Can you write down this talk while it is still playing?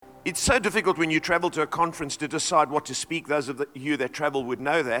It's so difficult when you travel to a conference to decide what to speak. Those of you that travel would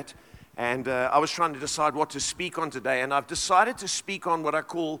know that. And I was trying to decide what to speak on today. And I've decided to speak on what I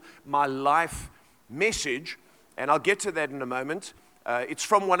call my life message. And I'll get to that in a moment. It's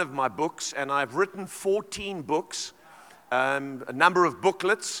from one of my books. And I've written 14 books, a number of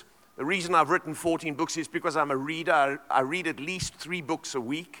booklets. The reason I've written 14 books is because I'm a reader. I read at least 3 books a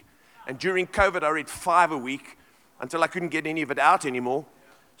week. And during COVID, I read 5 a week until I couldn't get any of it out anymore.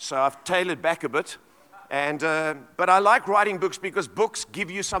 So I've tailored back a bit, but I like writing books because books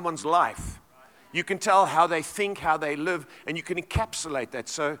give you someone's life. You can tell how they think, how they live, and you can encapsulate that.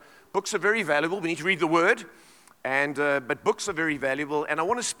 So books are very valuable. We need to read the Word, but books are very valuable, and I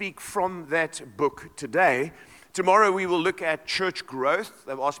want to speak from that book today. Tomorrow we will look at church growth.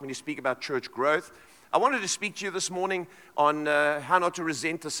 They've asked me to speak about church growth. I wanted to speak to you this morning on how not to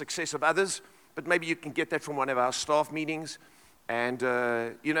resent the success of others, but maybe you can get that from one of our staff meetings. And,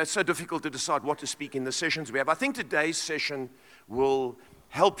 it's so difficult to decide what to speak in the sessions we have. I think today's session will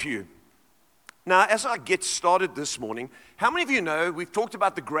help you. Now, as I get started this morning, how many of you know we've talked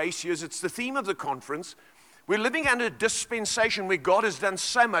about the grace years? It's the theme of the conference. We're living under a dispensation where God has done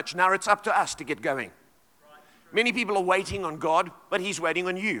so much. Now it's up to us to get going. Many people are waiting on God, but He's waiting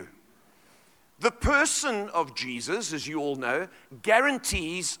on you. The person of Jesus, as you all know,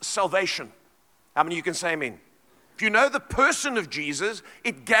 guarantees salvation. How many of you can say amen? If you know the person of Jesus,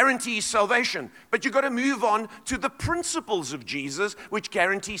 it guarantees salvation. But you've got to move on to the principles of Jesus, which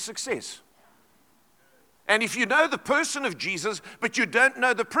guarantee success. And if you know the person of Jesus, but you don't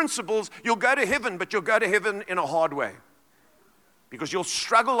know the principles, you'll go to heaven, but you'll go to heaven in a hard way. Because you'll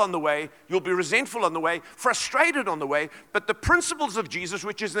struggle on the way, you'll be resentful on the way, frustrated on the way. But the principles of Jesus,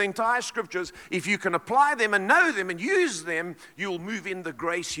 which is the entire scriptures, if you can apply them and know them and use them, you'll move in the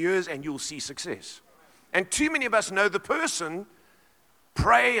grace years and you'll see success. And too many of us know the person,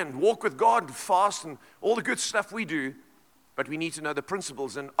 pray and walk with God, and fast and all the good stuff we do, but we need to know the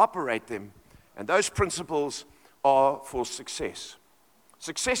principles and operate them. And those principles are for success.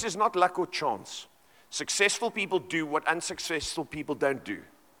 Success is not luck or chance. Successful people do what unsuccessful people don't do.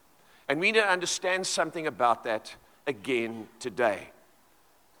 And we need to understand something about that again today.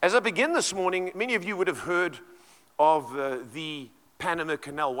 As I begin this morning, many of you would have heard of the Panama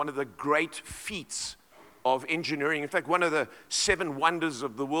Canal, one of the great feats of engineering. In fact, one of the 7 wonders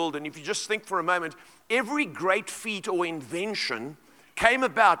of the world. And if you just think for a moment, every great feat or invention came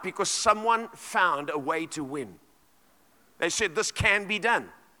about because someone found a way to win. They said, this can be done.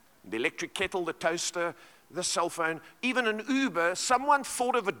 The electric kettle, the toaster, the cell phone, even an Uber, someone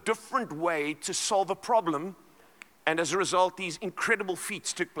thought of a different way to solve a problem. And as a result, these incredible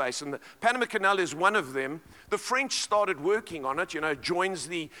feats took place. And the Panama Canal is one of them. The French started working on it. It joins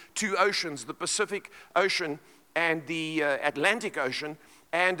the 2 oceans, the Pacific Ocean and the Atlantic Ocean.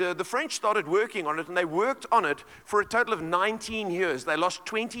 And the French started working on it, and they worked on it for a total of 19 years. They lost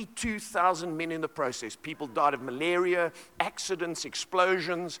 22,000 men in the process. People died of malaria, accidents,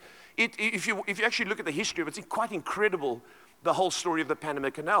 explosions. If you actually look at the history of it, it's quite incredible, the whole story of the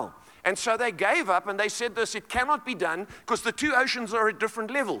Panama Canal. And so they gave up and they said this, it cannot be done because the 2 oceans are at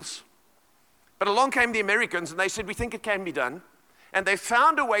different levels. But along came the Americans and they said, we think it can be done. And they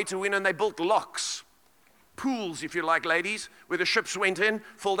found a way to win and they built locks, pools, if you like, ladies, where the ships went in,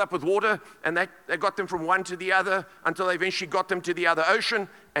 filled up with water, and they got them from one to the other until they eventually got them to the other ocean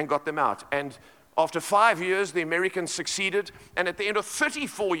and got them out. And after 5 years, the Americans succeeded, and at the end of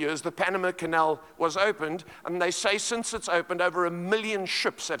 34 years, the Panama Canal was opened, and they say since it's opened, over 1 million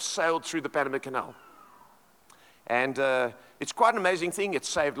ships have sailed through the Panama Canal. And it's quite an amazing thing. It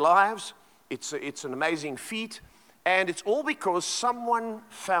saved lives. It's an amazing feat, and it's all because someone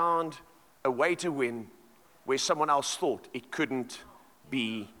found a way to win where someone else thought it couldn't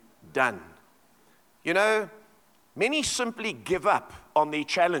be done. Many simply give up on their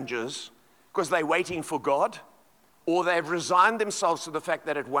challenges because they're waiting for God, or they've resigned themselves to the fact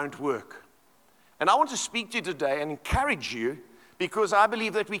that it won't work. And I want to speak to you today and encourage you because I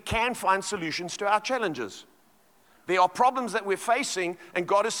believe that we can find solutions to our challenges. There are problems that we're facing, and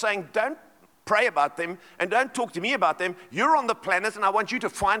God is saying, don't pray about them and don't talk to me about them. You're on the planet, and I want you to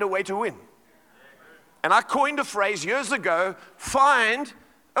find a way to win. And I coined a phrase years ago, find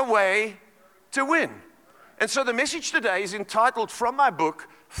a way to win. And so the message today is entitled from my book,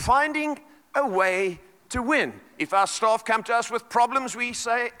 Finding a Way to Win. If our staff come to us with problems, we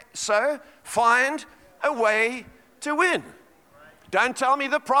say, so find a way to win. Don't tell me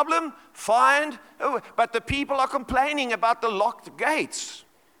the problem, find a way. But the people are complaining about the locked gates.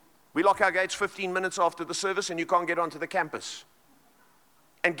 We lock our gates 15 minutes after the service and you can't get onto the campus.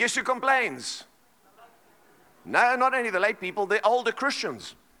 And guess who complains? No, not only the late people, the older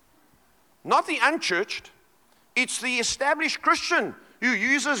Christians. Not the unchurched. It's the established Christian who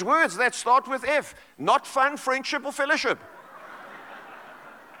uses words that start with F. Not fun, friendship, or fellowship.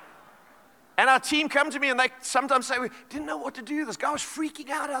 And our team come to me and they sometimes say, we didn't know what to do. This guy was freaking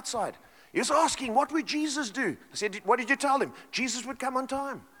out outside. He was asking, what would Jesus do? I said, what did you tell him? Jesus would come on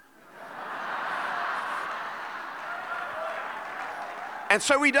time. And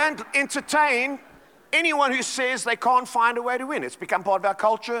so we don't entertain anyone who says they can't find a way to win. It's become part of our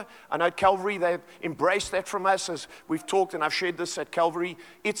culture. I know at Calvary, they've embraced that from us as we've talked, and I've shared this at Calvary.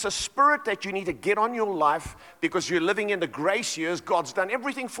 It's a spirit that you need to get on your life because you're living in the grace years. God's done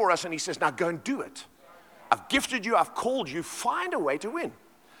everything for us, and he says, now go and do it. I've gifted you. I've called you. Find a way to win.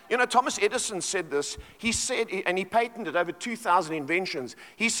 You know, Thomas Edison said this. He said, and he patented over 2,000 inventions.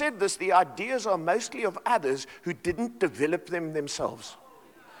 He said this, the ideas are mostly of others who didn't develop them themselves.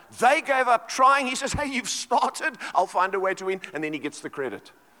 They gave up trying. He says, hey, you've started. I'll find a way to win. And then he gets the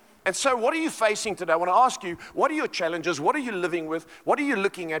credit. And so what are you facing today? I want to ask you, what are your challenges? What are you living with? What are you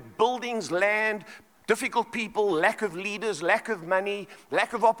looking at? Buildings, land, difficult people, lack of leaders, lack of money,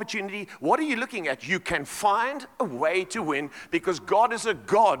 lack of opportunity. What are you looking at? You can find a way to win because God is a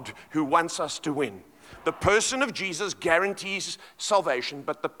God who wants us to win. The person of Jesus guarantees salvation,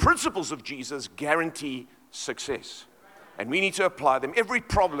 but the principles of Jesus guarantee success. And we need to apply them. Every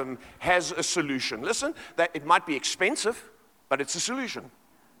problem has a solution. Listen, that it might be expensive, but it's a solution.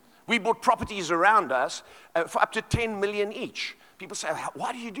 We bought properties around us for up to 10 million each. People say,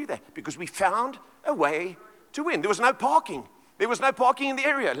 why do you do that? Because we found a way to win. There was no parking. There was no parking in the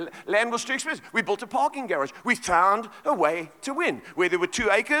area. Land was too expensive. We built a parking garage. We found a way to win. Where there were 2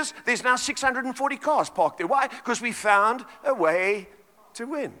 acres, there's now 640 cars parked there. Why? Because we found a way to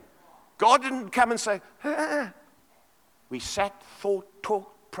win. God didn't come and say, We sat, thought,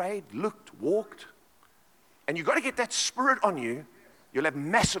 talked, prayed, looked, walked. And you've got to get that spirit on you. You'll have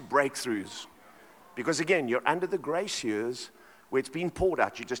massive breakthroughs. Because again, you're under the grace years where it's been poured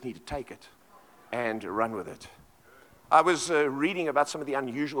out. You just need to take it and run with it. I was reading about some of the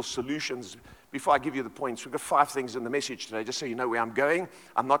unusual solutions. Before I give you the points, we've got 5 things in the message today, just so you know where I'm going.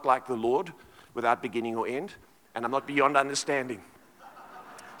 I'm not like the Lord, without beginning or end, and I'm not beyond understanding.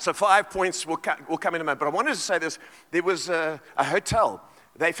 So 5 points will come in a moment. But I wanted to say this. There was a hotel.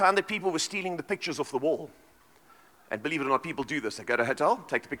 They found that people were stealing the pictures off the wall. And believe it or not, people do this. They go to a hotel,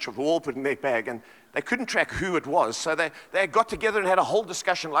 take the picture of the wall, put it in their bag, and they couldn't track who it was. So they got together and had a whole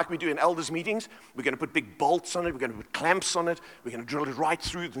discussion like we do in elders' meetings. We're going to put big bolts on it. We're going to put clamps on it. We're going to drill it right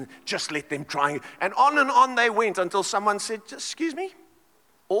through and just let them try. And on they went until someone said, excuse me,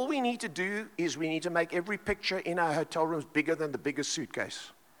 all we need to do is we need to make every picture in our hotel rooms bigger than the biggest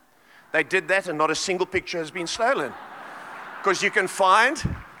suitcase. They did that, and not a single picture has been stolen. Because you can find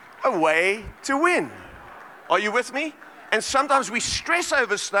a way to win. Are you with me? And sometimes we stress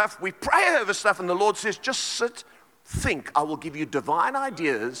over stuff, we pray over stuff, and the Lord says, just sit, think. I will give you divine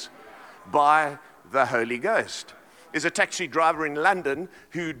ideas by the Holy Ghost. There's a taxi driver in London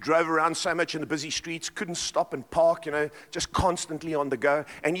who drove around so much in the busy streets, couldn't stop and park, just constantly on the go.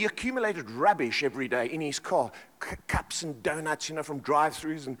 And he accumulated rubbish every day in his car, cups and donuts, from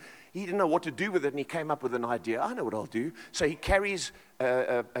drive-thrus. And he didn't know what to do with it, and he came up with an idea. I know what I'll do. So he carries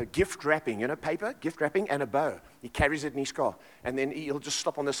a gift wrapping, paper, gift wrapping, and a bow. He carries it in his car. And then he'll just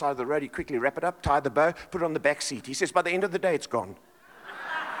stop on the side of the road. He quickly wrap it up, tie the bow, put it on the back seat. He says, by the end of the day, it's gone.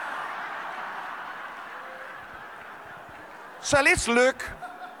 So let's look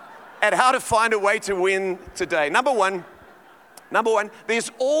at how to find a way to win today. Number one,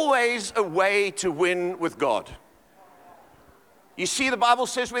 there's always a way to win with God. You see, the Bible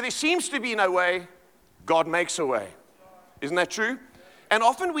says where there seems to be no way, God makes a way. Isn't that true? And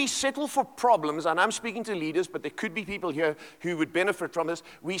often we settle for problems, and I'm speaking to leaders, but there could be people here who would benefit from this.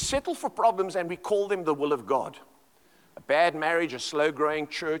 We settle for problems and we call them the will of God. A bad marriage, a slow-growing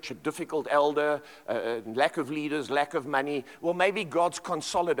church, a difficult elder, lack of leaders, lack of money. Well, maybe God's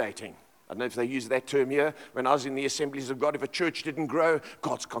consolidating. I don't know if they use that term here. When I was in the Assemblies of God, if a church didn't grow,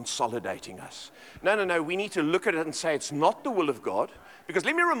 God's consolidating us. No. We need to look at it and say it's not the will of God. Because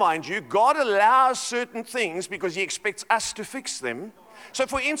let me remind you, God allows certain things because he expects us to fix them. So,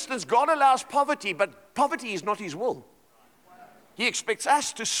 for instance, God allows poverty, but poverty is not his will. He expects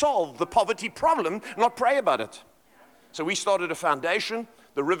us to solve the poverty problem, not pray about it. So we started a foundation,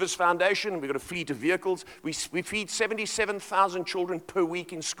 the Rivers Foundation, and we've got a fleet of vehicles. We feed 77,000 children per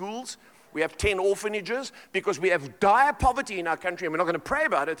week in schools. We have 10 orphanages because we have dire poverty in our country, and we're not going to pray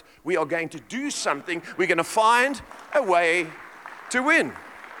about it. We are going to do something. We're going to find a way to win.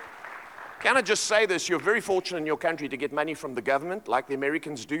 Can I just say this? You're very fortunate in your country to get money from the government, like the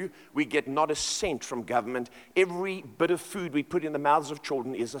Americans do. We get not a cent from government. Every bit of food we put in the mouths of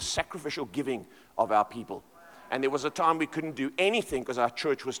children is a sacrificial giving of our people. And there was a time we couldn't do anything because our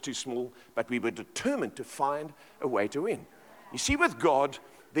church was too small, but we were determined to find a way to win. You see, with God,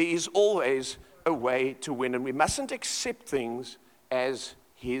 there is always a way to win, and we mustn't accept things as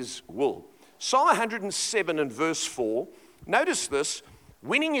His will. Psalm 107 and verse 4, notice this.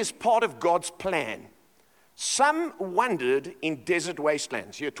 Winning is part of God's plan. Some wandered in desert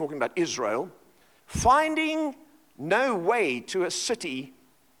wastelands. You're talking about Israel, finding no way to a city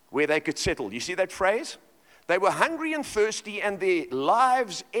where they could settle. You see that phrase? They were hungry and thirsty, and their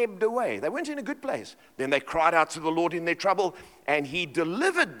lives ebbed away. They weren't in a good place. Then they cried out to the Lord in their trouble, and He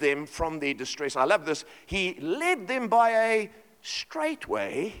delivered them from their distress. I love this. He led them by a straight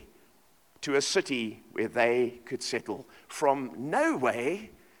way to a city where they could settle. From no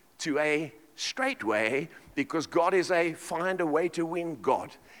way to a straight way, because God is a find a way to win God.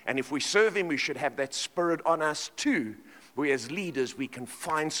 And if we serve Him, we should have that spirit on us too, where as leaders we can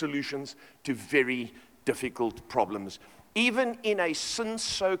find solutions to very difficult problems. Even in a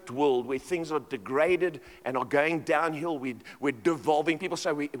sin-soaked world where things are degraded and are going downhill, we're devolving. People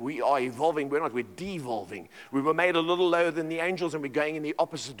say we are evolving. We're not. We're devolving. We were made a little lower than the angels, and we're going in the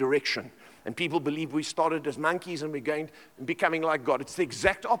opposite direction. And people believe we started as monkeys and we're going and becoming like God. It's the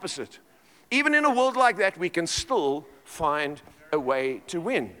exact opposite. Even in a world like that, we can still find a way to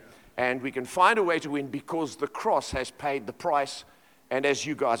win. And we can find a way to win because the cross has paid the price. And as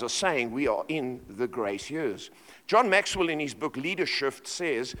you guys are saying, we are in the grace years. John Maxwell, in his book Leadership,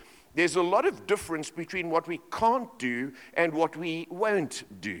 says there's a lot of difference between what we can't do and what we won't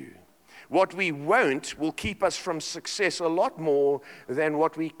do. What we won't will keep us from success a lot more than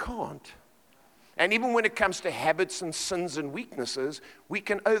what we can't. And even when it comes to habits and sins and weaknesses, we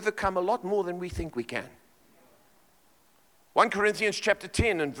can overcome a lot more than we think we can. 1 Corinthians chapter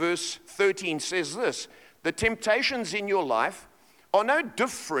 10 and verse 13 says this: the temptations in your life are no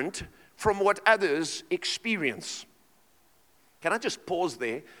different from what others experience. Can I just pause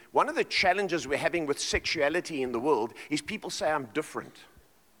there? One of the challenges we're having with sexuality in the world is people say, I'm different.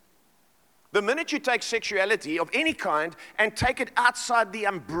 The minute you take sexuality of any kind and take it outside the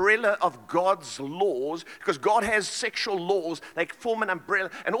umbrella of God's laws, because God has sexual laws, they form an umbrella,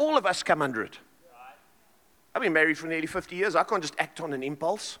 and all of us come under it. I've been married for nearly 50 years. I can't just act on an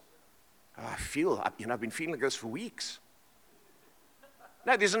impulse. I've been feeling like this for weeks.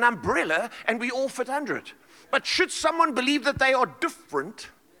 No, there's an umbrella, and we all fit under it. But should someone believe that they are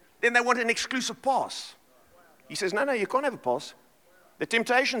different, then they want an exclusive pass. He says, no, you can't have a pass. The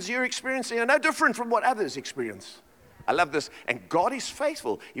temptations you're experiencing are no different from what others experience. I love this. And God is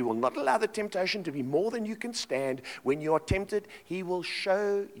faithful. He will not allow the temptation to be more than you can stand. When you are tempted, He will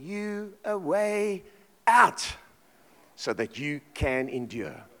show you a way out so that you can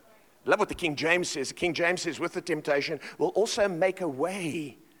endure. I love what the King James says. The King James says, with the temptation, will also make a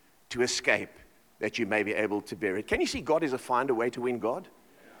way to escape that you may be able to bear it. Can you see God is a find a way to win God?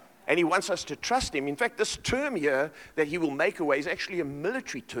 And He wants us to trust Him. In fact, this term here that He will make a way is actually a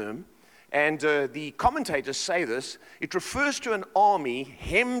military term. And the commentators say this. It refers to an army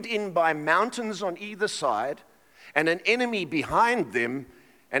hemmed in by mountains on either side and an enemy behind them.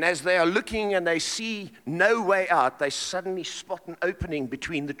 And as they are looking and they see no way out, they suddenly spot an opening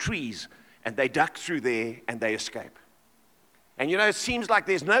between the trees. And they duck through there and they escape. And it seems like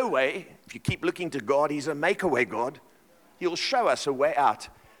there's no way. If you keep looking to God, He's a make-a-way God. He'll show us a way out,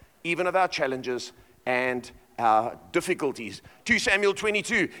 even of our challenges and our difficulties. 2 Samuel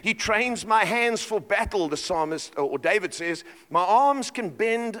 22, He trains my hands for battle, the psalmist, or David says, my arms can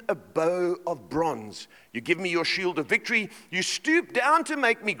bend a bow of bronze. You give me your shield of victory. You stoop down to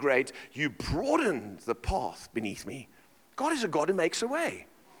make me great. You broaden the path beneath me. God is a God who makes a way.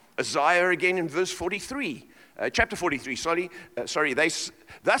 Isaiah again in verse 43, chapter 43,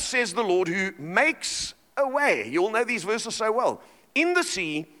 thus says the Lord who makes a way. You all know these verses so well. In the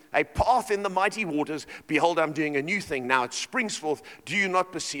sea, a path in the mighty waters. Behold, I'm doing a new thing. Now it springs forth. Do you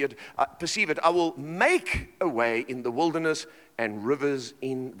not perceive it? I will make a way in the wilderness and rivers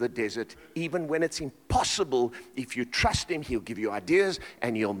in the desert. Even when it's impossible, if you trust Him, He'll give you ideas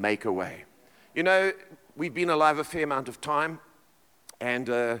and He'll make a way. We've been alive a fair amount of time, and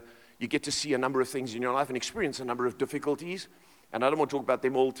you get to see a number of things in your life and experience a number of difficulties. And I don't want to talk about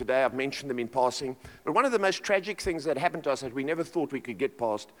them all today. I've mentioned them in passing. But one of the most tragic things that happened to us that we never thought we could get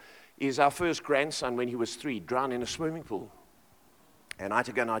past is our first grandson, when he was 3, drowned in a swimming pool. And I had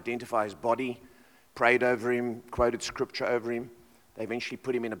to go and identify his body, prayed over him, quoted scripture over him. They eventually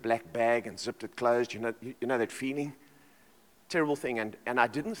put him in a black bag and zipped it closed. You know that feeling? terrible thing, and I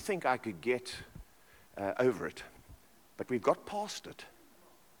didn't think I could get over it. But we've got past it.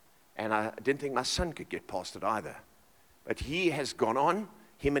 And I didn't think my son could get past it either. But he has gone on.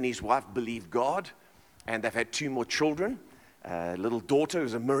 Him and his wife believe God, and they've had 2 more children. A little daughter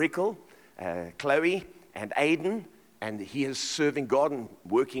who's a miracle, Chloe and Aiden, and he is serving God and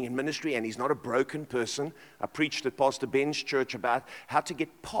working in ministry, and he's not a broken person. I preached at Pastor Ben's church about how to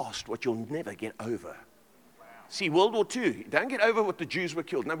get past what you'll never get over. Wow. See, World War II, don't get over what the Jews were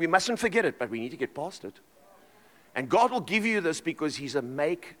killed. No, we mustn't forget it, but we need to get past it. And God will give you this because he's a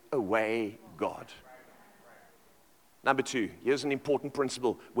make-a-way God. Number 2, here's an important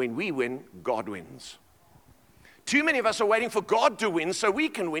principle. When we win, God wins. Too many of us are waiting for God to win so we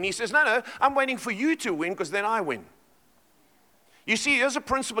can win. He says, no, I'm waiting for you to win because then I win. You see, here's a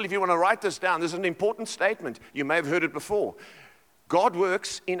principle if you want to write this down. This is an important statement. You may have heard it before. God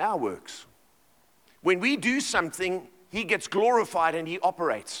works in our works. When we do something, he gets glorified and he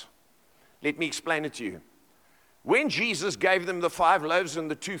operates. Let me explain it to you. When Jesus gave them the 5 loaves and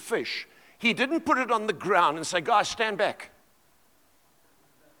the 2 fish, he didn't put it on the ground and say, guys, stand back.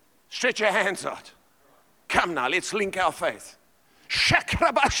 Stretch your hands out. Come now, let's link our faith.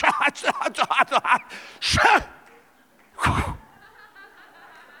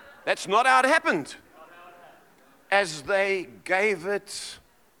 That's not how it happened. As they gave it,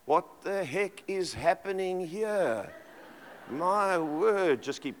 what the heck is happening here? My word,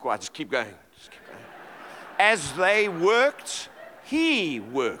 just keep quiet, just keep going. As they worked, he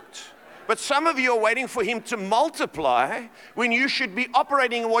worked. But some of you are waiting for him to multiply when you should be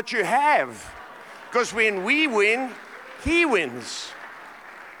operating in what you have. Because when we win, he wins.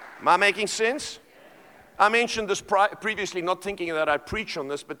 Am I making sense? I mentioned this previously, not thinking that I'd preach on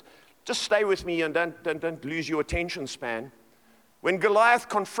this, but just stay with me and don't lose your attention span. When Goliath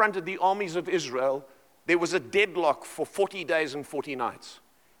confronted the armies of Israel, there was a deadlock for 40 days and 40 nights.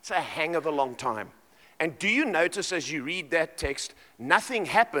 It's a hang of a long time. And do you notice as you read that text, nothing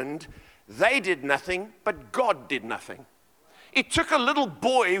happened, they did nothing, but God did nothing. It took a little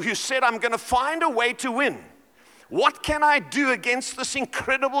boy who said, I'm going to find a way to win. What can I do against this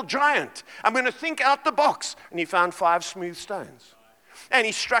incredible giant? I'm going to think out the box. And he found 5 smooth stones. And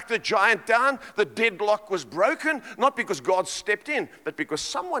he struck the giant down. The deadlock was broken, not because God stepped in, but because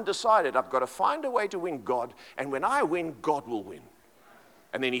someone decided, I've got to find a way to win God. And when I win, God will win.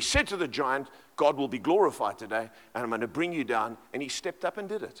 And then he said to the giant, God will be glorified today, and I'm going to bring you down. And he stepped up and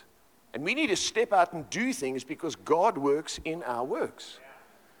did it. And we need to step out and do things because God works in our works.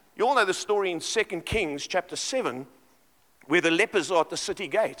 You all know the story in 2 Kings chapter 7 where the lepers are at the city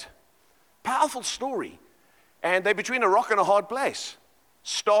gate. Powerful story. And they're between a rock and a hard place.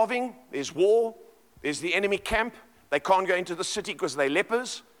 Starving, there's war, there's the enemy camp. They can't go into the city because they're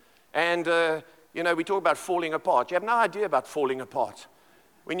lepers. And, we talk about falling apart. You have no idea about falling apart.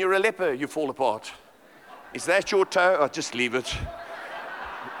 When you're a leper, you fall apart. Is that your toe? Oh, just leave it.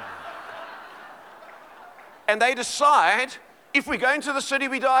 And they decide, if we go into the city,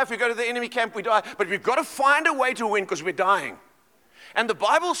 we die. If we go to the enemy camp, we die. But we've got to find a way to win because we're dying. And the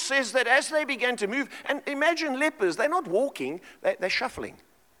Bible says that as they began to move, and imagine lepers, they're not walking, they're shuffling.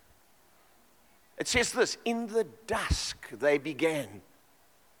 It says this, in the dusk they began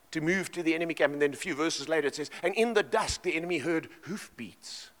to move to the enemy camp. And then a few verses later it says, and in the dusk the enemy heard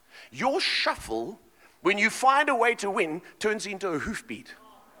hoofbeats. Your shuffle, when you find a way to win, turns into a hoofbeat.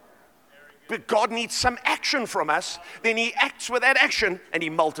 But God needs some action from us. Then he acts with that action and he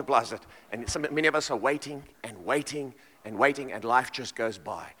multiplies it. And many of us are waiting and waiting and waiting, and life just goes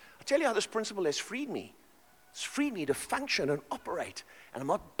by. I tell you how this principle has freed me. It's freed me to function and operate. And I'm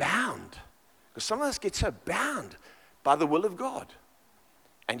not bound. Because some of us get so bound by the will of God.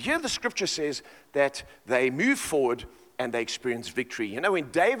 And here the scripture says that they move forward and they experience victory. You know, when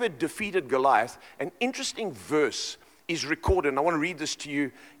David defeated Goliath, an interesting verse is recorded. And I want to read this to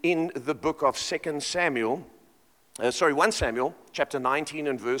you in the book of 1 Samuel, chapter 19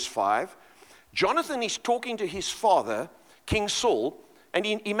 and verse 5. Jonathan is talking to his father, King Saul, and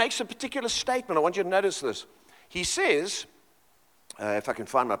he makes a particular statement. I want you to notice this. He says, if I can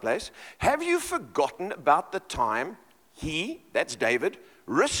find my place, have you forgotten about the time he, that's David,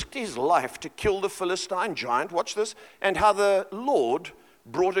 risked his life to kill the Philistine giant, watch this, and how the Lord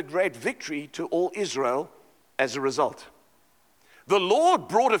brought a great victory to all Israel as a result. The Lord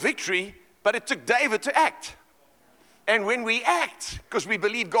brought a victory, but it took David to act. And when we act, because we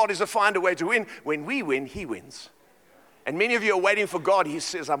believe God is a find a way to win, when we win, he wins. And many of you are waiting for God. He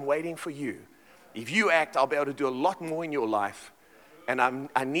says, I'm waiting for you. If you act, I'll be able to do a lot more in your life. and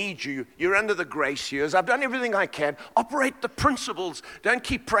I need you. You're under the grace years. I've done everything I can. Operate the principles. Don't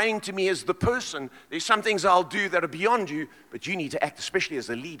keep praying to me as the person. There's some things I'll do that are beyond you, but you need to act, especially as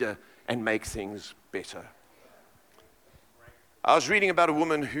a leader, and make things better. I was reading about a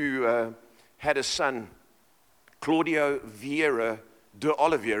woman who had a son, Claudio Vieira de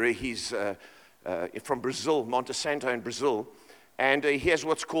Oliveira. He's from Brazil, Monte Santo in Brazil, and he has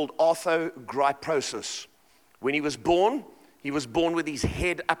what's called arthrogryposis. When he was born with his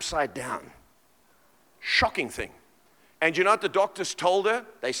head upside down. Shocking thing. And you know what the doctors told her?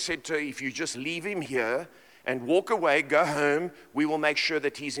 They said to her, if you just leave him here and walk away, go home, we will make sure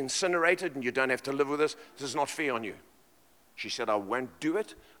that he's incinerated and you don't have to live with this. This is not fair on you. She said, I won't do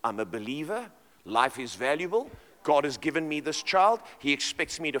it. I'm a believer. Life is valuable. God has given me this child. He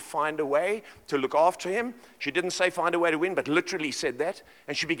expects me to find a way to look after him. She didn't say find a way to win, but literally said that.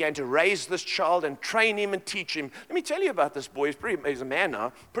 And she began to raise this child and train him and teach him. Let me tell you about this boy. He's a man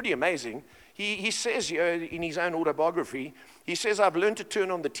now, pretty amazing. He says in his own autobiography, he says, I've learned to turn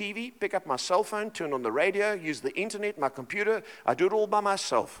on the TV, pick up my cell phone, turn on the radio, use the internet, my computer. I do it all by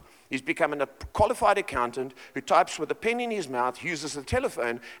myself. He's become a qualified accountant who types with a pen in his mouth, uses a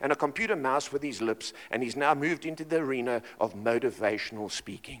telephone and a computer mouse with his lips, and he's now moved into the arena of motivational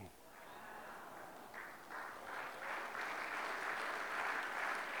speaking.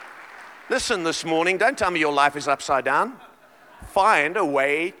 Listen this morning, don't tell me your life is upside down. Find a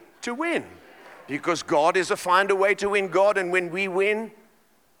way to win. Because God is a find a way to win God, and when we win,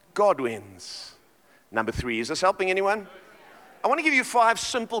 God wins. Number 3, is this helping anyone? I want to give you 5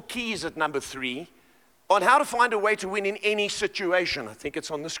 simple keys at number 3 on how to find a way to win in any situation. I think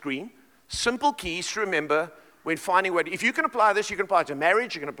it's on the screen. Simple keys to remember when finding a way. If you can apply this, you can apply it to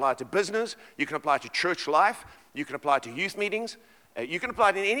marriage, you can apply it to business, you can apply it to church life, you can apply it to youth meetings. You can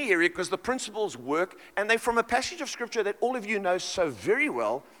apply it in any area because the principles work, and they're from a passage of Scripture that all of you know so very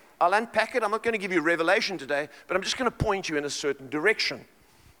well. I'll unpack it. I'm not going to give you revelation today, but I'm just going to point you in a certain direction.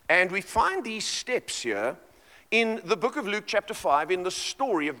 And we find these steps here in the book of Luke chapter 5 in the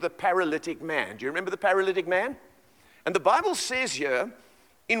story of the paralytic man. Do you remember the paralytic man? And the Bible says here,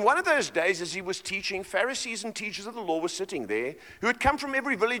 in one of those days as he was teaching, Pharisees and teachers of the law were sitting there who had come from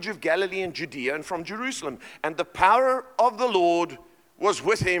every village of Galilee and Judea and from Jerusalem. And the power of the Lord was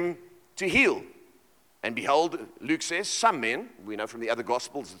with him to heal. And behold, Luke says, some men, we know from the other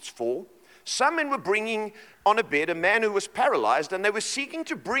Gospels it's 4, some men were bringing on a bed a man who was paralyzed, and they were seeking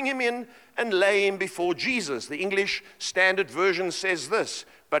to bring him in and lay him before Jesus. The English Standard Version says this,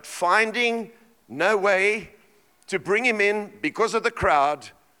 but finding no way to bring him in because of the crowd,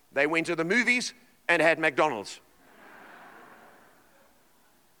 they went to the movies and had McDonald's.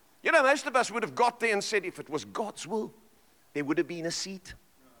 You know, most of us would have got there and said, if it was God's will, there would have been a seat.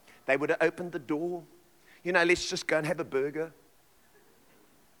 They would have opened the door. You know, let's just go and have a burger.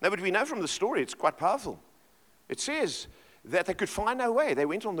 No, but we know from the story, it's quite powerful. It says that they could find no way. They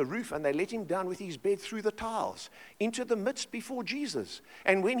went on the roof and they let him down with his bed through the tiles into the midst before Jesus.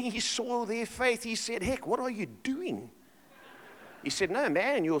 And when he saw their faith, he said, heck, what are you doing? He said, no,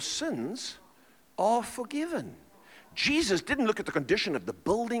 man, your sins are forgiven. Jesus didn't look at the condition of the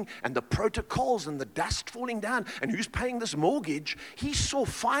building and the protocols and the dust falling down and who's paying this mortgage. He saw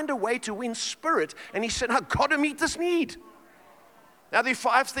find a way to win spirit, and he said, I've got to meet this need. Now, there are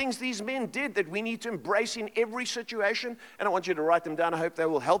 5 things these men did that we need to embrace in every situation, and I want you to write them down. I hope they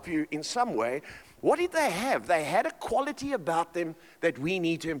will help you in some way. What did they have? They had a quality about them that we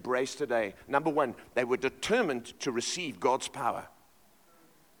need to embrace today. Number 1, they were determined to receive God's power.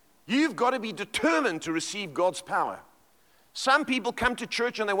 You've got to be determined to receive God's power. Some people come to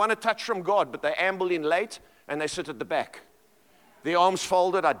church and they want to touch from God, but they amble in late and they sit at the back. Their arms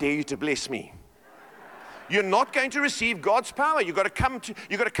folded, I dare you to bless me. You're not going to receive God's power. You've got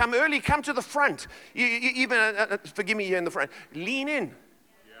to come early, come to the front. Forgive me here in the front. Lean in.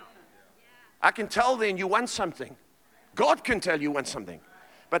 I can tell then you want something. God can tell you want something.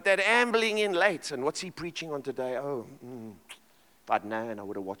 But that ambling in late, and what's he preaching on today? If I'd known, I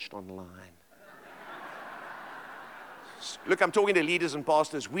would have watched online. Look, I'm talking to leaders and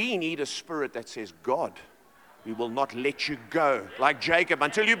pastors. We need a spirit that says, God, we will not let you go like Jacob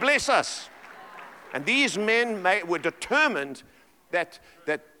until you bless us. And these men were determined that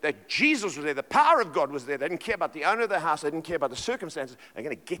Jesus was there. The power of God was there. They didn't care about the owner of the house. They didn't care about the circumstances. They're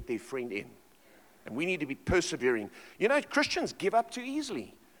going to get their friend in. And we need to be persevering. You know, Christians give up too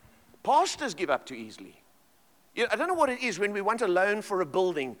easily. Pastors give up too easily. You know, I don't know what it is when we want a loan for a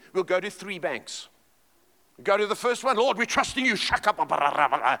building. We'll go to 3 banks. We go to the first one. Lord, we're trusting you.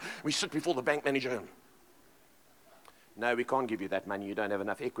 We sit before the bank manager. no, we can't give you that money. You don't have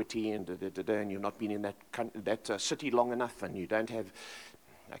enough equity, and and you've not been in that city long enough, and you don't have.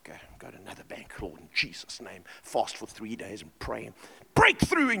 Okay, go to another bank, Lord, in Jesus' name. Fast for 3 days and pray and break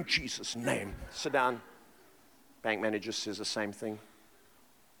through in Jesus' name. Sit down. Bank manager says the same thing.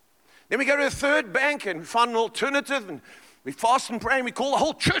 Then we go to a third bank and we find an alternative, and we fast and pray, and we call the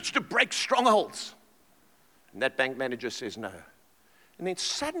whole church to break strongholds. And that bank manager says no. And then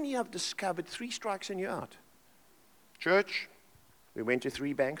suddenly I've discovered 3 strikes and you're out. Church, we went to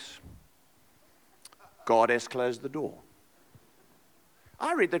 3 banks. God has closed the door.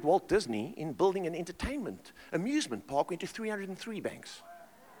 I read that Walt Disney, in building an entertainment amusement park, went to 303 banks.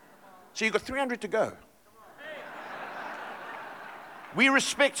 So you've got 300 to go. We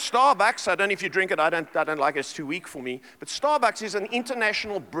respect Starbucks. I don't know if you drink it. I don't like it. It's too weak for me. But Starbucks is an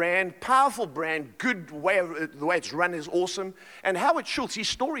international brand, powerful brand, good way. The way it's run is awesome. And Howard Schultz, his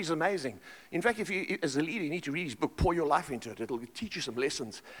story is amazing. In fact, if you, as a leader, you need to read his book, Pour Your Life Into It. It'll teach you some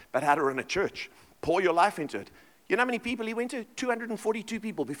lessons about how to run a church. Pour your life into it. You know how many people he went to? 242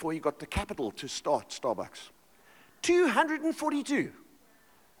 people before he got the capital to start Starbucks. 242.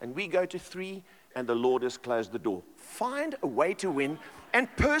 And we go to 3, and the Lord has closed the door. Find a way to win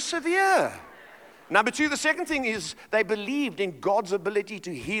and persevere. Number 2, the second thing is they believed in God's ability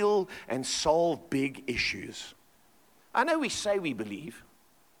to heal and solve big issues. I know we say we believe,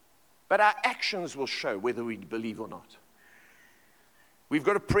 but our actions will show whether we believe or not. We've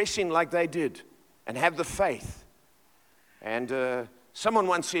got to press in like they did and have the faith. And someone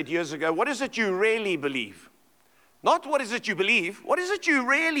once said years ago, what is it you really believe? Not what is it you believe, what is it you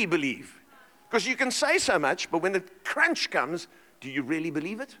really believe? Because you can say so much, but when the crunch comes, do you really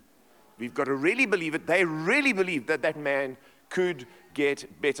believe it? We've got to really believe it. They really believed that that man could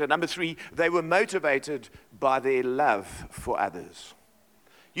get better. Number 3, they were motivated by their love for others.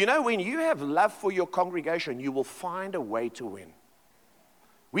 You know, when you have love for your congregation, you will find a way to win.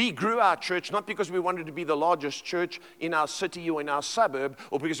 We grew our church not because we wanted to be the largest church in our city or in our suburb,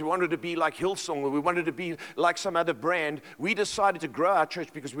 or because we wanted to be like Hillsong, or we wanted to be like some other brand. We decided to grow our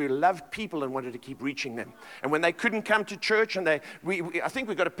church because we loved people and wanted to keep reaching them. And when they couldn't come to church, and I think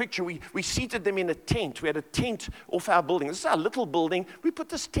we got a picture, we seated them in a tent. We had a tent off our building. This is our little building. We put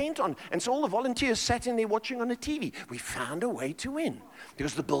this tent on, and so all the volunteers sat in there watching on the TV. We found a way to win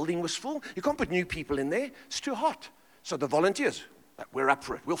because the building was full. You can't put new people in there. It's too hot. So the volunteers, we're up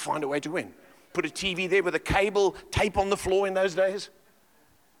for it. We'll find a way to win. Put a TV there with a cable, tape on the floor in those days.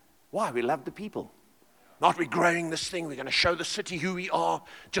 Why? We love the people. Not we're growing this thing. We're going to show the city who we are.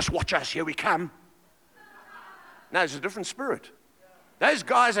 Just watch us. Here we come. No, it's a different spirit. Those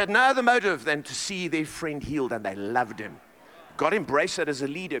guys had no other motive than to see their friend healed, and they loved him. Got to embrace that as a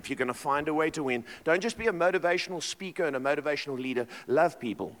leader if you're going to find a way to win. Don't just be a motivational speaker and a motivational leader. Love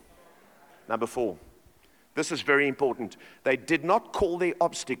people. Number 4. This is very important. They did not call their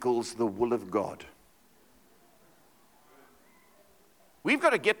obstacles the will of God. We've got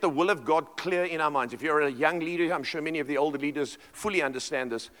to get the will of God clear in our minds. If you're a young leader, I'm sure many of the older leaders fully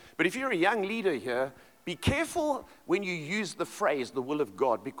understand this. But if you're a young leader here, be careful when you use the phrase, the will of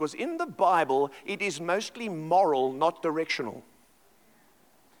God, because in the Bible, it is mostly moral, not directional.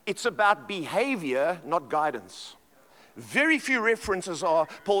 It's about behavior, not guidance. Very few references are,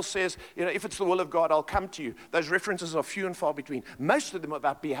 Paul says, if it's the will of God, I'll come to you. Those references are few and far between. Most of them are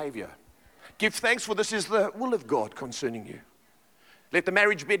about behavior. Give thanks, for this is the will of God concerning you. Let the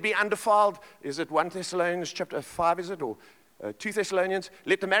marriage bed be undefiled. Is it 1 Thessalonians chapter 5, is it? Or 2 Thessalonians?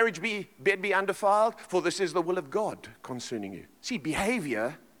 Let the marriage bed be undefiled, for this is the will of God concerning you. See,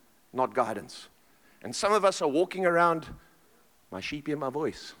 behavior, not guidance. And some of us are walking around, my sheep hear my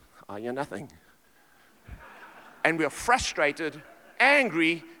voice, I hear nothing. And we are frustrated,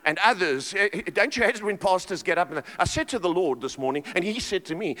 angry, and others. Don't you hate it when pastors get up? And I said to the Lord this morning, and he said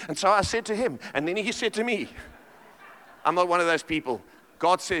to me, and so I said to him, and then he said to me. I'm not one of those people.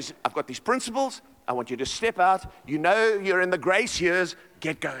 God says, I've got these principles. I want you to step out. You know you're in the grace years.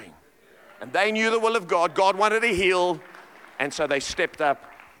 Get going. And they knew the will of God. God wanted to heal. And so they stepped up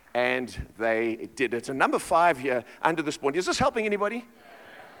and they did it. And number 5 here, under this point, is this helping anybody?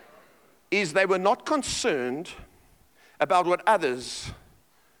 Is they were not concerned about what others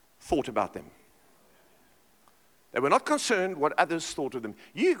thought about them. They were not concerned what others thought of them.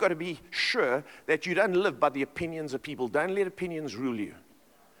 You've got to be sure that you don't live by the opinions of people. Don't let opinions rule you.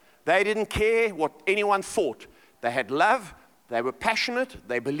 They didn't care what anyone thought. They had love, they were passionate,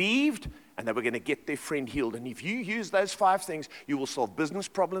 they believed, and they were going to get their friend healed. And if you use those 5 things, you will solve business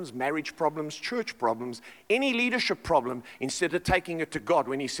problems, marriage problems, church problems, any leadership problem, instead of taking it to God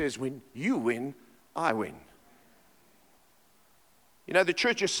when he says, when you win, I win. You know, the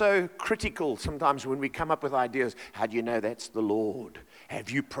church is so critical sometimes when we come up with ideas. How do you know that's the Lord? Have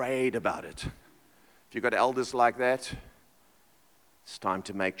you prayed about it? If you've got elders like that, it's time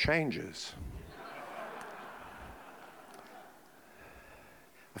to make changes.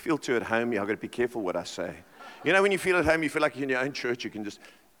 I feel too at home here. I've got to be careful what I say. You know, when you feel at home, you feel like you're in your own church. You can just,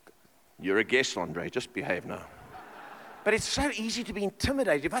 you're a guest, Andre. Just behave now. But it's so easy to be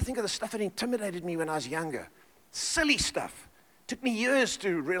intimidated. If I think of the stuff that intimidated me when I was younger, silly stuff. Took me years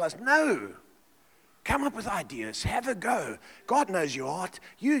to realize, no, come up with ideas, have a go. God knows your heart.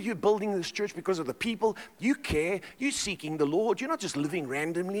 You're building this church because of the people. You care. You're seeking the Lord. You're not just living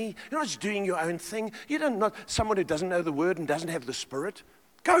randomly. You're not just doing your own thing. You're not someone who doesn't know the word and doesn't have the Spirit.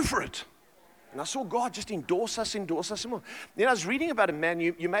 Go for it. And I saw God just endorse us more. You know, I was reading about a man,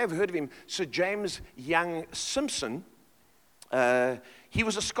 you may have heard of him, Sir James Young Simpson. He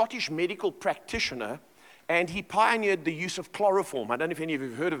was a Scottish medical practitioner, and he pioneered the use of chloroform. I don't know if any of you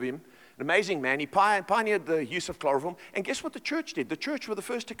have heard of him. An amazing man. He pioneered the use of chloroform. And guess what the church did? The church were the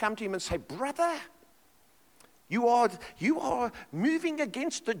first to come to him and say, brother, you are moving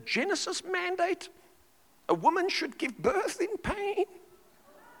against the Genesis mandate. A woman should give birth in pain.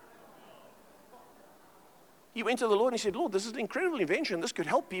 He went to the Lord and he said, Lord, this is an incredible invention. This could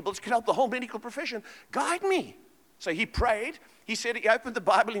help people. This could help the whole medical profession. Guide me. So he prayed. He said he opened the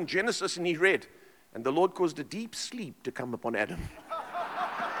Bible in Genesis and he read. And the Lord caused a deep sleep to come upon Adam.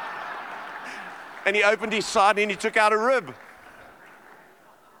 And he opened his side and he took out a rib. And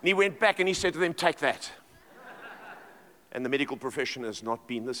he went back and he said to them, take that. And the medical profession has not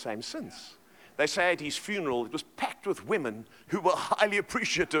been the same since. They say at his funeral, it was packed with women who were highly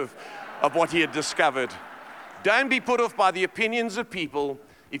appreciative of what he had discovered. Don't be put off by the opinions of people.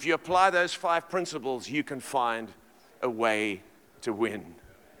 If you apply those 5 principles, you can find a way to win.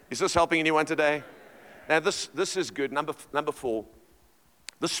 Is this helping anyone today? Now, this is good. Number 4.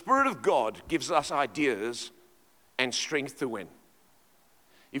 The Spirit of God gives us ideas and strength to win.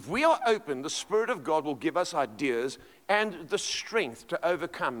 If we are open, the Spirit of God will give us ideas and the strength to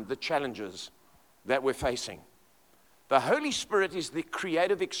overcome the challenges that we're facing. The Holy Spirit is the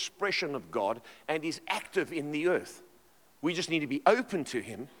creative expression of God and is active in the earth. We just need to be open to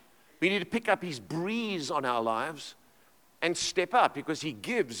Him. We need to pick up His breeze on our lives and step up because He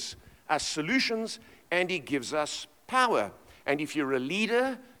gives us solutions and He gives us power. And if you're a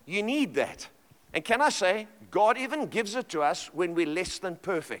leader, you need that. And can I say, God even gives it to us when we're less than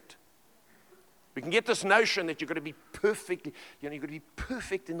perfect. We can get this notion that you've got to be perfect, you've got to be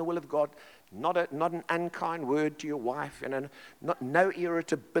perfect in the will of God, not an unkind word to your wife, and no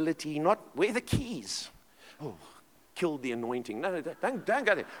irritability, not, where are the keys? Oh, killed the anointing. No, don't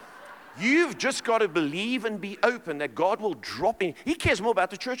go there. You've just got to believe and be open that God will drop in. He cares more about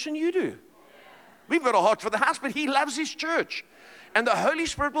the church than you do. We've got a heart for the house, but He loves His church. And the Holy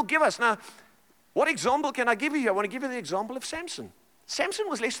Spirit will give us. Now, what example can I give you? I want to give you the example of Samson. Samson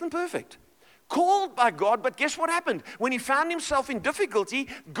was less than perfect. Called by God, but guess what happened? When he found himself in difficulty,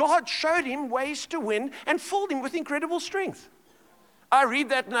 God showed him ways to win and filled him with incredible strength. I read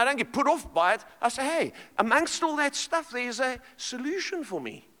that and I don't get put off by it. I say, hey, amongst all that stuff, there's a solution for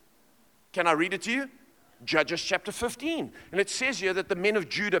me. Can I read it to you? Judges chapter 15. And it says here that the men of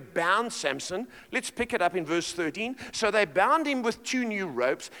Judah bound Samson. Let's pick it up in verse 13. So they bound him with 2 new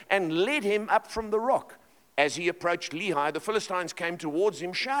ropes and led him up from the rock. As he approached Lehi, the Philistines came towards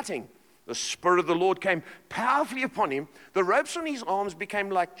him shouting. The Spirit of the Lord came powerfully upon him. The ropes on his arms became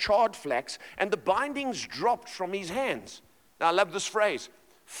like charred flax, and the bindings dropped from his hands. Now, I love this phrase.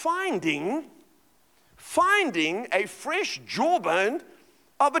 Finding a fresh jawbone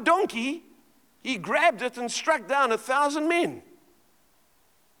of a donkey, he grabbed it and struck down 1,000 men.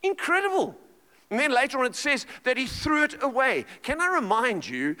 Incredible. And then later on it says that he threw it away. Can I remind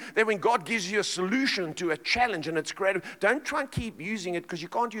you that when God gives you a solution to a challenge and it's creative, don't try and keep using it because you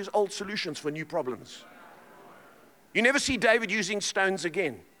can't use old solutions for new problems. You never see David using stones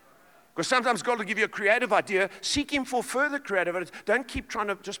again. Because sometimes God will give you a creative idea. Seek Him for further creative ideas. Don't keep trying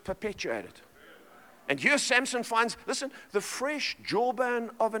to just perpetuate it. And here Samson finds, listen, the fresh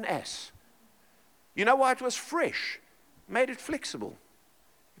jawbone of an ass. You know why it was fresh? Made it flexible.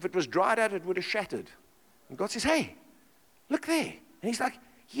 If it was dried out, it would have shattered. And God says, hey, look there. And he's like,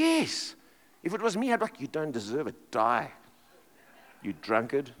 yes. If it was me, I'd be like, you don't deserve it. Die. You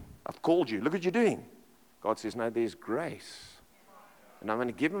drunkard. I've called you. Look what you're doing. God says, no, there's grace. And I'm going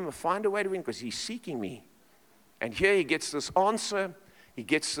to give him find a way to win because he's seeking me. And here he gets this answer. He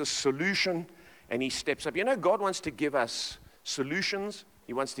gets this solution. And he steps up. You know, God wants to give us solutions.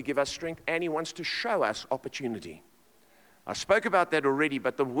 He wants to give us strength. And He wants to show us opportunity. I spoke about that already,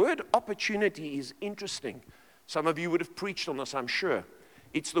 but the word opportunity is interesting. Some of you would have preached on this, I'm sure.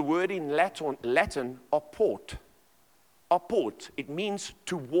 It's the word in Latin, apport. Apport. It means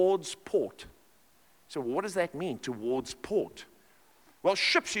towards port. So what does that mean, towards port? Well,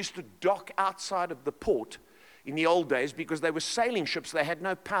 ships used to dock outside of the port in the old days because they were sailing ships. They had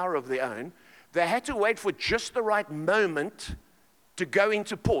no power of their own. They had to wait for just the right moment to go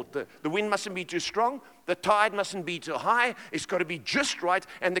into port. The wind mustn't be too strong. The tide mustn't be too high. It's got to be just right.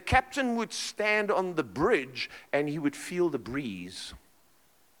 And the captain would stand on the bridge and he would feel the breeze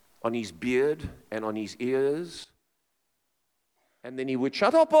on his beard and on his ears. And then he would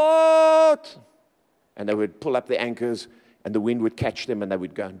shut up, port! And they would pull up the anchors and the wind would catch them and they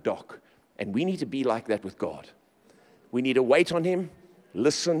would go and dock. And we need to be like that with God. We need to wait on him,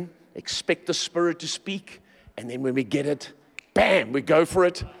 listen, expect the Spirit to speak, and then when we get it, bam, we go for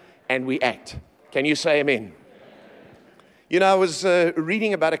it and we act. Can you say amen? You know, I was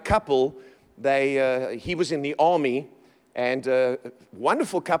reading about a couple. He was in the army, and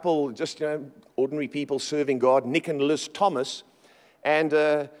wonderful couple, just ordinary people serving God, Nick and Liz Thomas,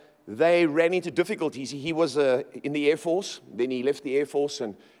 and they ran into difficulties. He was in the Air Force, then he left the Air Force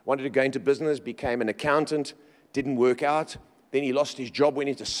and wanted to go into business, became an accountant, didn't work out. Then he lost his job, went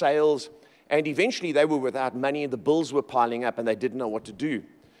into sales, and eventually they were without money and the bills were piling up and they didn't know what to do.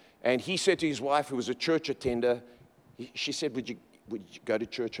 And he said to his wife, who was a church attender, she said, would you go to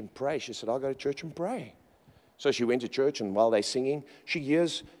church and pray? She said, I'll go to church and pray. So she went to church, and while they're singing, she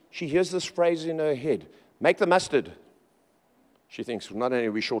hears this phrase in her head, make the mustard. She thinks, well, not only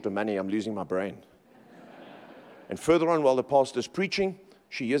are we short of money, I'm losing my brain. And further on, while the pastor's preaching,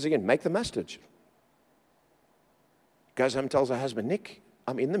 she hears again, make the mustard. Goes home and tells her husband, Nick,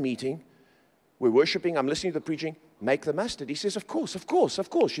 I'm in the meeting. We're worshiping. I'm listening to the preaching. Make the mustard. He says, of course, of course, of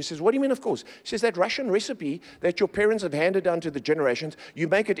course. She says, what do you mean, of course? She says, that Russian recipe that your parents have handed down to the generations, you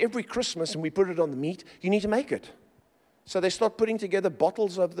make it every Christmas and we put it on the meat. You need to make it. So they start putting together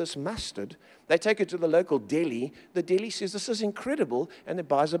bottles of this mustard. They take it to the local deli. The deli says, this is incredible, and then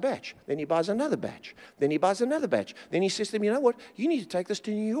buys a batch. Then he buys another batch. Then he buys another batch. Then he says to them, you know what? You need to take this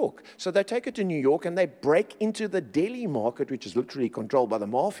to New York. So they take it to New York, and they break into the deli market, which is literally controlled by the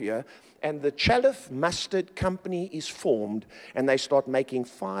mafia, and the Chalif Mustard Company is formed, and they start making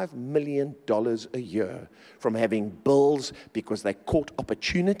 $5 million a year from having bills because they caught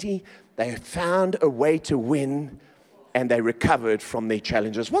opportunity. They found a way to win, and they recovered from their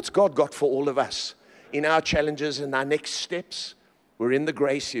challenges. What's God got for all of us in our challenges and our next steps? We're in the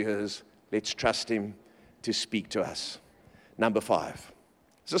grace years. Let's trust him to speak to us. Number 5.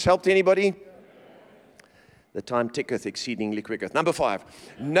 Has this helped anybody? The time ticketh exceedingly quicketh. Number 5.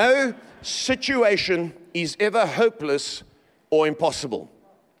 No situation is ever hopeless or impossible.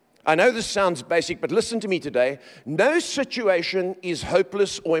 I know this sounds basic, but listen to me today. No situation is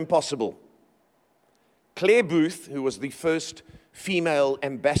hopeless or impossible. Claire Booth, who was the first female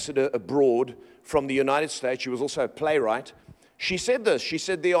ambassador abroad from the United States, she was also a playwright, she said this. She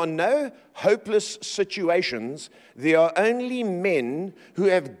said, there are no hopeless situations. There are only men who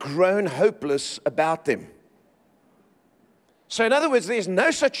have grown hopeless about them. So in other words, there's no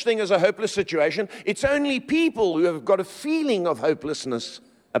such thing as a hopeless situation. It's only people who have got a feeling of hopelessness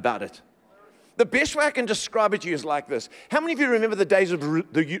about it. The best way I can describe it to you is like this. How many of you remember the days of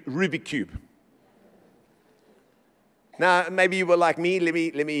the Rubik's Cube? Now, maybe you were like me. Let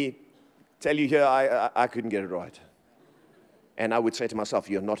me tell you here, I couldn't get it right. And I would say to myself,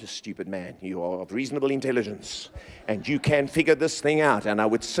 you're not a stupid man. You are of reasonable intelligence. And you can figure this thing out. And I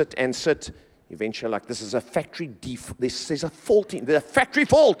would sit. Eventually, like, this is a factory there's a fault. There's a factory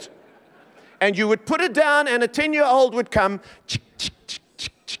fault. And you would put it down, and a 10-year-old would come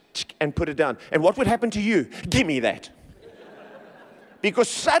and put it down. And what would happen to you? Give me that. Because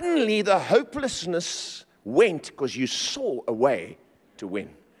suddenly the hopelessness went because you saw a way to win.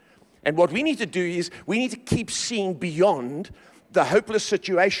 And what we need to do is we need to keep seeing beyond the hopeless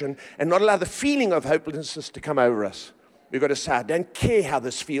situation and not allow the feeling of hopelessness to come over us. We've got to say, I don't care how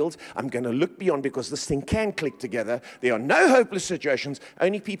this feels. I'm going to look beyond because this thing can click together. There are no hopeless situations,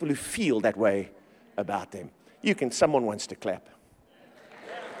 only people who feel that way about them. Someone wants to clap.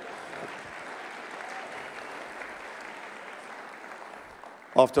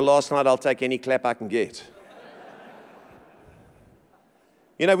 After last night, I'll take any clap I can get.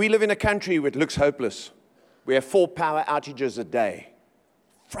 You know, we live in a country where it looks hopeless. We have 4 power outages a day.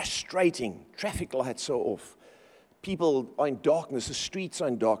 Frustrating. Traffic lights are off. People are in darkness. The streets are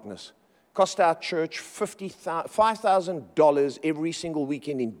in darkness. Cost our church $5,000 every single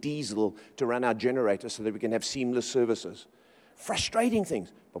weekend in diesel to run our generator so that we can have seamless services. Frustrating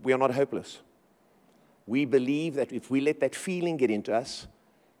things, but we are not hopeless. We believe that if we let that feeling get into us,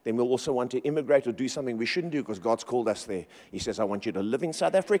 then we'll also want to immigrate or do something we shouldn't do because God's called us there. He says, I want you to live in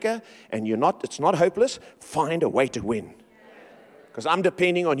South Africa, and it's not hopeless. Find a way to win. Because I'm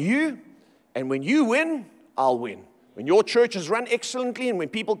depending on you, and when you win, I'll win. When your church is run excellently, and when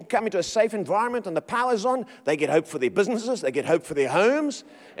people can come into a safe environment and the power's on, they get hope for their businesses, they get hope for their homes,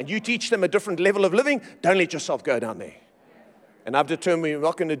 and you teach them a different level of living, don't let yourself go down there. And I've determined we're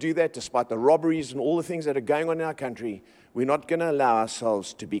not going to do that despite the robberies and all the things that are going on in our country. We're not going to allow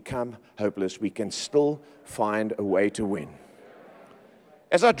ourselves to become hopeless. We can still find a way to win.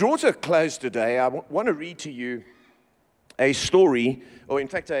 As I draw to a close today, I want to read to you a story, or in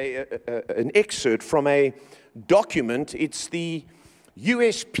fact an excerpt from a document. It's the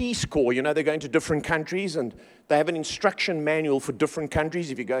U.S. Peace Corps. You know, they're going to different countries, and they have an instruction manual for different countries.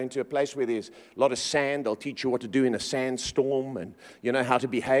 If you go into a place where there's a lot of sand, they'll teach you what to do in a sandstorm, and you know how to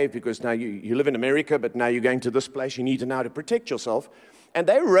behave, because now you live in America, but now you're going to this place, you need to know how to protect yourself. And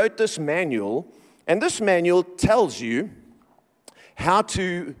they wrote this manual, and this manual tells you how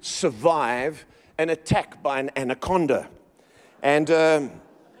to survive an attack by an anaconda. And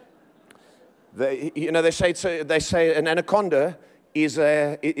they say an anaconda is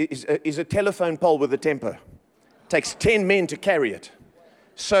a telephone pole with a temper. It takes 10 men to carry it.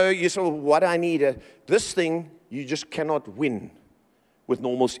 So you say, well, what I need, this thing you just cannot win with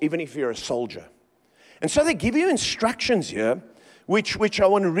normals, even if you're a soldier. And so they give you instructions here, which I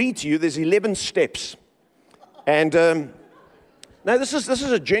want to read to you. There's 11 steps. And now this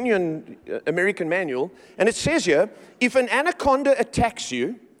is a genuine American manual, and it says here, if an anaconda attacks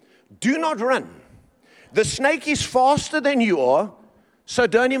you, do not run. The snake is faster than you are, so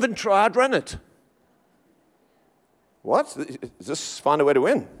don't even try to run it. What? Is this find a way to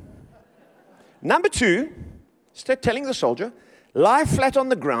win? Number 2, start telling the soldier, lie flat on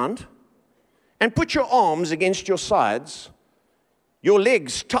the ground and put your arms against your sides, your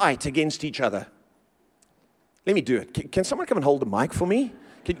legs tight against each other. Let me do it. Can someone come and hold the mic for me?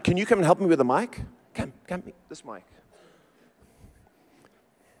 Can you come and help me with the mic? Come, this mic.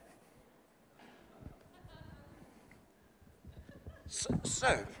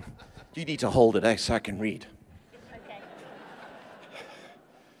 So you need to hold it, so I can read. Okay.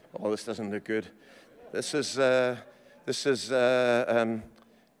 Oh, this doesn't look good. This is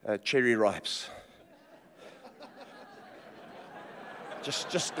cherry ripes.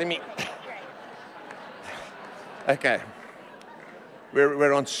 Just let me. Okay.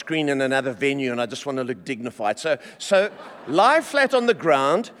 We're on screen in another venue, and I just want to look dignified. So lie flat on the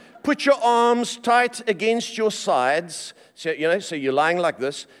ground. Put your arms tight against your sides. So you're lying like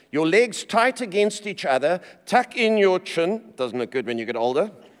this. Your legs tight against each other. Tuck in your chin. Doesn't look good when you get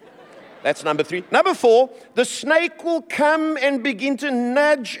older. That's number 3. Number 4, the snake will come and begin to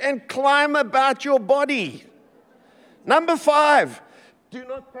nudge and climb about your body. Number 5, do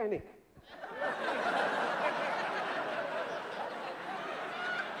not panic.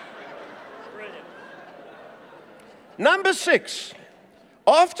 Number 6,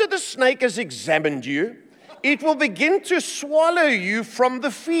 after the snake has examined you, it will begin to swallow you from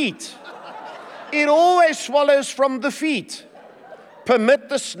the feet. It always swallows from the feet. Permit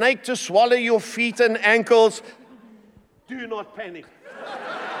the snake to swallow your feet and ankles. Do not panic.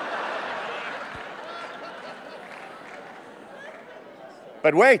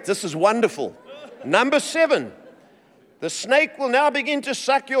 But wait, this is wonderful. Number 7, the snake will now begin to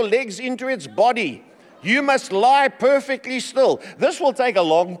suck your legs into its body. You must lie perfectly still. This will take a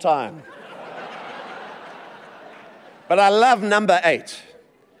long time. But I love number 8.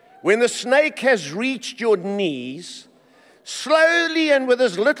 When the snake has reached your knees, slowly and with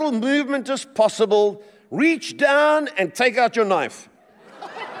as little movement as possible, reach down and take out your knife.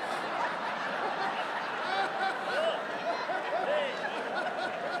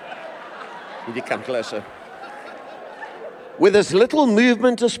 Did you come closer? With as little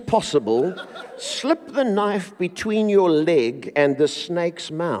movement as possible, slip the knife between your leg and the snake's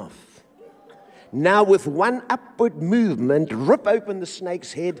mouth. Now, with one upward movement, rip open the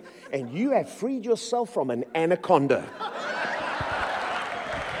snake's head, and you have freed yourself from an anaconda.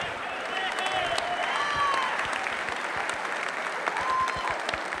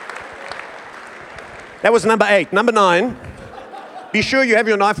 That was number 8. Number 9, be sure you have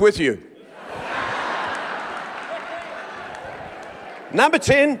your knife with you. Number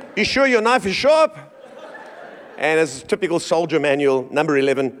 10, be sure your knife is sharp. And as a typical soldier manual, number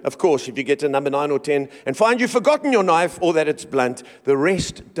 11, of course, if you get to number 9 or 10 and find you've forgotten your knife or that it's blunt, the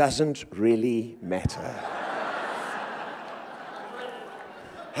rest doesn't really matter.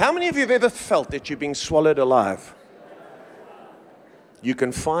 How many of you have ever felt that you're being swallowed alive? You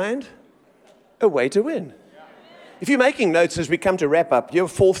can find a way to win. If you're making notes as we come to wrap up, you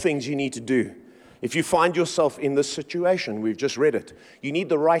have 4 things you need to do. If you find yourself in this situation, we've just read it, you need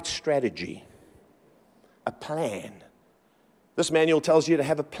the right strategy, a plan. This manual tells you to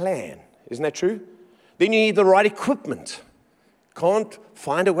have a plan. Isn't that true? Then you need the right equipment. Can't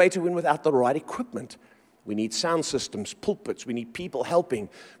find a way to win without the right equipment. We need sound systems, pulpits, we need people helping,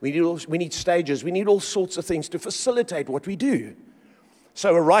 we need stages, we need all sorts of things to facilitate what we do.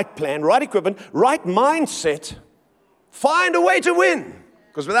 So a right plan, right equipment, right mindset, find a way to win.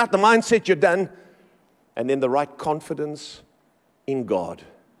 Because without the mindset, you're done. And then the right confidence in God.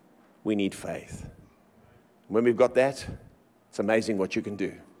 We need faith. When we've got that, it's amazing what you can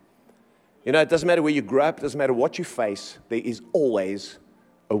do. You know, it doesn't matter where you grow up, it doesn't matter what you face, there is always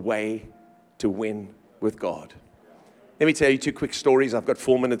a way to win with God. Let me tell you 2 quick stories. I've got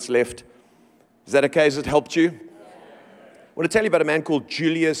 4 minutes left. Is that okay? Has it helped you? I want to tell you about a man called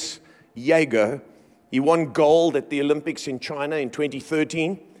Julius Jaeger. He won gold at the Olympics in China in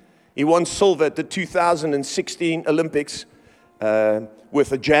 2013. He won silver at the 2016 Olympics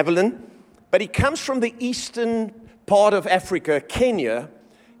with a javelin. But he comes from the eastern part of Africa, Kenya,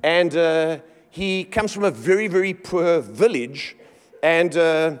 and he comes from a very, very poor village, and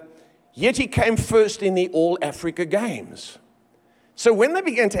yet he came first in the All Africa Games. So when they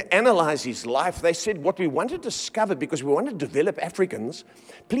began to analyze his life, they said, what we want to discover, because we want to develop Africans,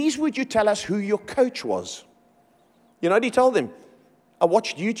 please would you tell us who your coach was? You know what he told them? I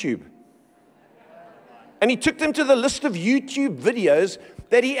watched YouTube. And he took them to the list of YouTube videos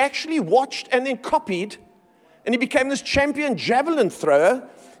that he actually watched and then copied, and he became this champion javelin thrower.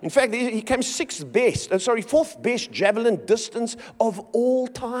 In fact, he came 4th best javelin distance of all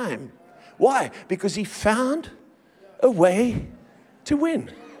time. Why? Because he found a way to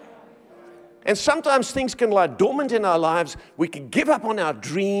win. And sometimes things can lie dormant in our lives. We can give up on our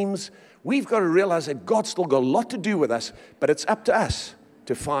dreams. We've got to realize that God's still got a lot to do with us, but it's up to us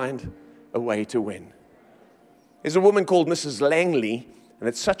to find a way to win. There's a woman called Mrs. Langley, and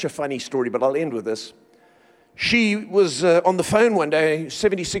it's such a funny story, but I'll end with this. She was on the phone one day,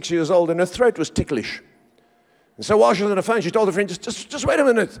 76 years old, and her throat was ticklish. And so while she was on the phone, she told her friend, just wait a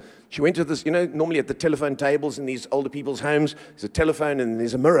minute. She went to this, normally at the telephone tables in these older people's homes, there's a telephone and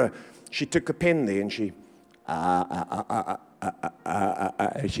there's a mirror. She took a pen there and she,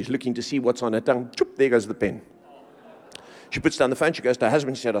 she's looking to see what's on her tongue. Choop, there goes the pen. She puts down the phone, she goes to her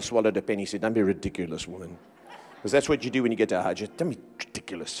husband, she said, I swallowed a pen. He said, don't be ridiculous, woman. Because that's what you do when you get to a high. Don't be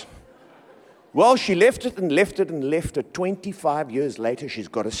ridiculous. Well, she left it and left it and left it. 25 years later, she's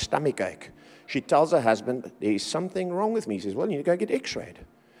got a stomach ache. She tells her husband, there's something wrong with me. He says, well, you need to go get x-rayed.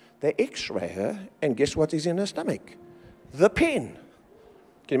 They x-ray her, and guess what is in her stomach? The pen. Can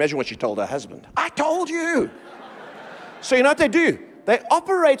you imagine what she told her husband? I told you. So you know what they do? They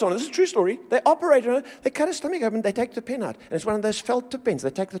operate on it. This is a true story. They operate on it. They cut her stomach open, they take the pen out. And it's one of those felt tip pens.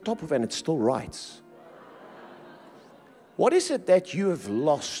 They take the top of it, and it still writes. What is it that you have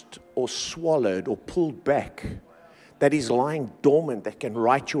lost or swallowed or pulled back that is lying dormant that can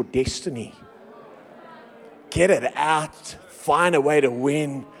write your destiny? Get it out. Find a way to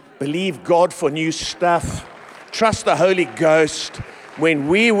win. Believe God for new stuff. Trust the Holy Ghost. When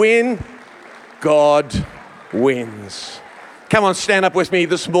we win, God wins. Come on, stand up with me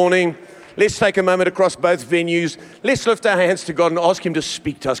this morning. Let's take a moment across both venues. Let's lift our hands to God and ask Him to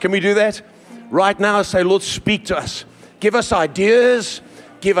speak to us. Can we do that? Right now, say, Lord, speak to us. Give us ideas.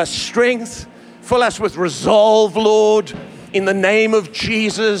 Give us strength. Fill us with resolve, Lord, in the name of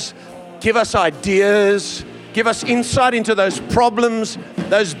Jesus. Give us ideas. Give us insight into those problems,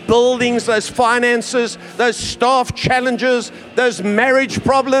 those buildings, those finances, those staff challenges, those marriage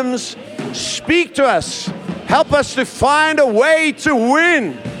problems. Speak to us. Help us to find a way to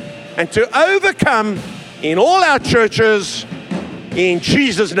win and to overcome in all our churches. In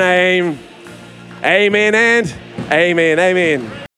Jesus' name, amen and amen. Amen.